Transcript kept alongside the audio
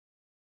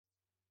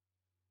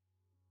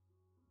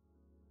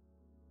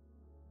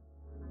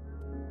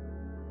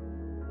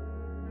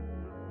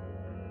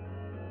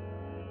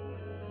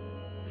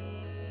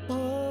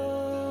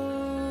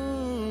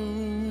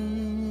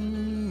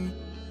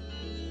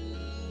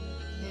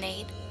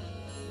Nate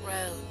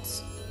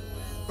Rhodes.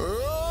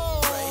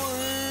 Oh,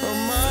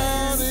 I'm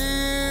out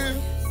here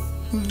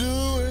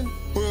doing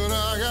what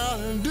I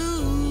gotta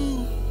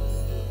do.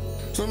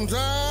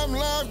 Sometimes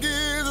life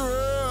gets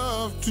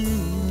rough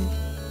too,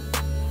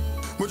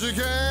 but you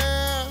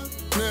can't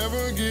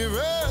never give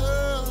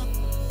up.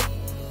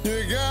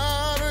 You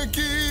gotta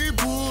keep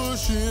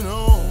pushing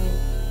on.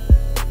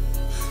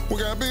 We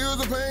got bills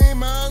to pay,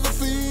 mouths to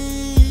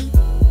feed.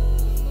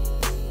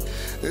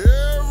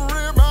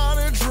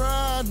 Everybody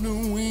tried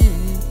to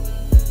win.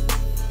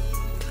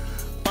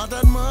 About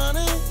that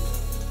money,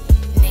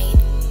 Nate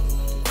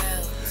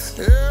Rhodes.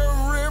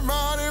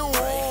 everybody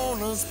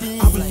wanna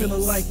spend. I've been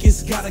feeling like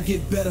it's gotta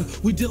get better.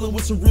 We dealing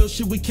with some real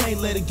shit, we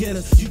can't let it get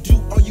us. You do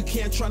all you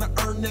can, trying to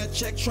earn that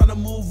check, trying to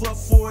move up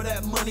for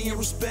that money and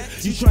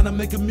respect. You trying to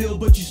make a meal,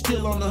 but you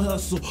still on the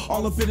hustle.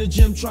 All up in the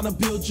gym, trying to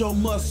build your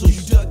muscle.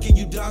 You duck and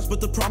you dodge, but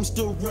the problem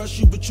still rush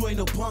you. But you ain't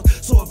no punk,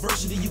 so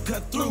adversity you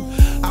cut through.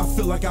 I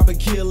feel like I've been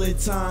killing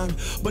time,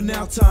 but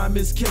now time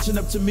is catching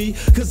up to me.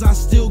 Cause I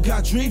still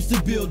got dreams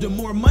to build and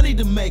more money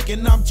to make.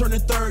 And I'm turning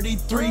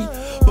 33,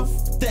 but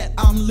that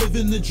I'm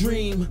living the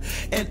dream.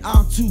 And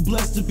I'm too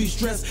blessed to be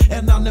stressed,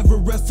 and I'll never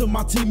rest till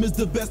my team is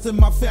the best and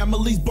my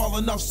family's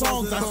balling off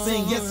songs I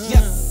sing, yes,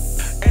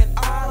 yes. And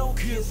I don't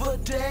give a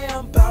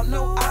damn about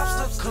no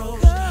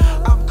obstacles.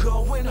 I'm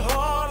going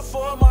hard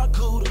for my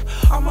good.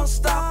 I'm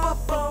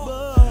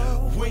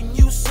unstoppable. When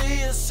you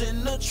see us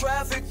in the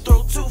traffic,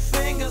 throw 2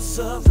 fingers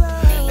up,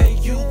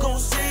 and you gon'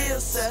 see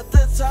us at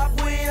the top.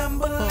 We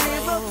unbelievable.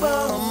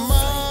 I'm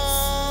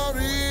out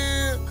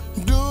here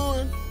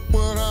doing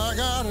what I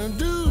gotta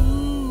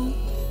do.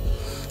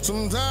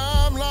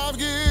 Sometimes life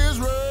gets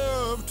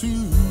rough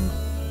too,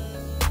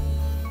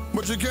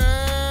 but you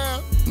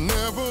can't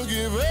never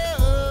give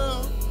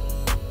up.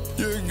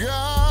 You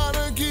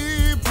gotta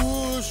keep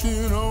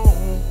pushing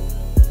on.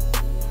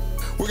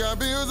 We got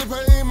bills to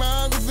pay,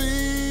 mouths to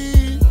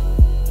feed.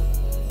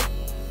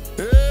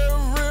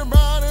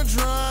 Everybody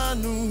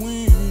trying to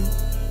win.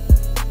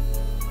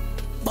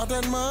 About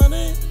that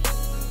money,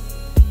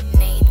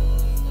 Nate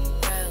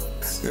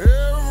Rhodes.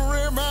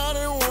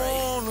 everybody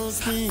wanna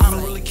spend. I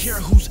don't really care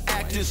who's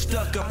acting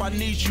stuck up. I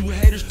need you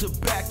haters to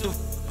back the f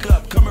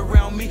up. Come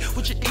around me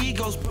with your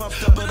egos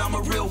puffed up, but I'm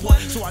a real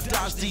one, so I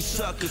dodge these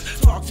suckers.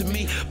 Talk to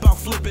me about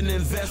flipping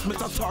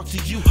investments. I'll talk to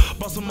you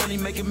about some money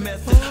making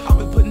methods. I've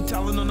been putting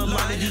talent on the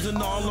line and using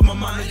all of my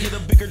mind to get a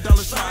bigger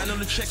dollar sign on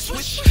the check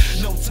switch.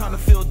 No time to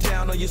feel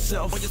down on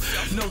yourself.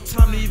 No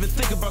time to even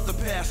think about the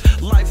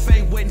past. Life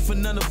ain't waiting for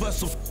none of us,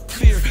 so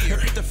fear and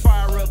put the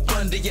fire up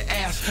under your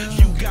ass.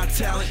 You got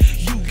talent,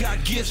 you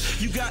got gifts,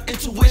 you got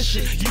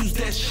intuition. Use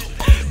that shit.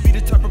 Be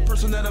the type of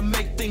person that'll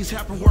make things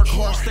happen. Work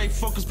hard, stay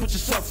focused, put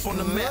yourself on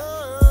the map.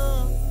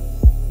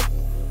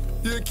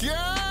 You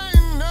can't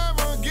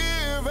never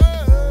give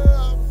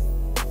up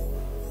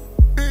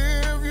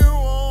if you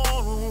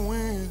wanna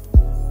win.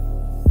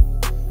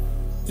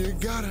 You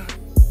gotta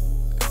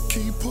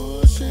keep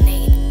pushing.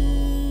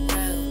 Nate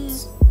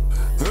Rhodes.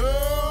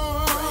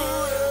 Oh,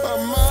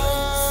 I'm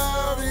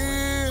out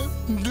here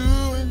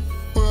doing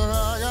what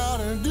I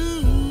gotta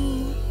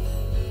do.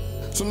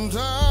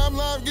 Sometimes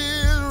life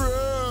gets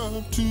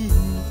rough too,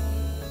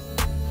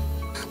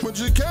 but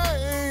you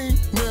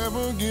can't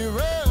never give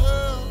up.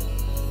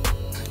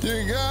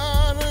 You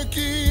gotta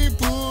keep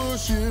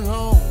pushing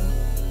on.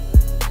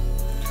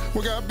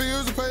 We got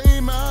bills to pay,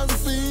 mouths to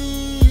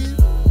feed.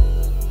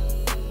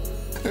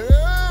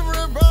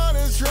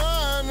 Everybody's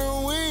trying to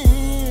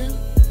win.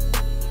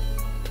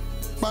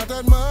 About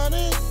that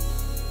money,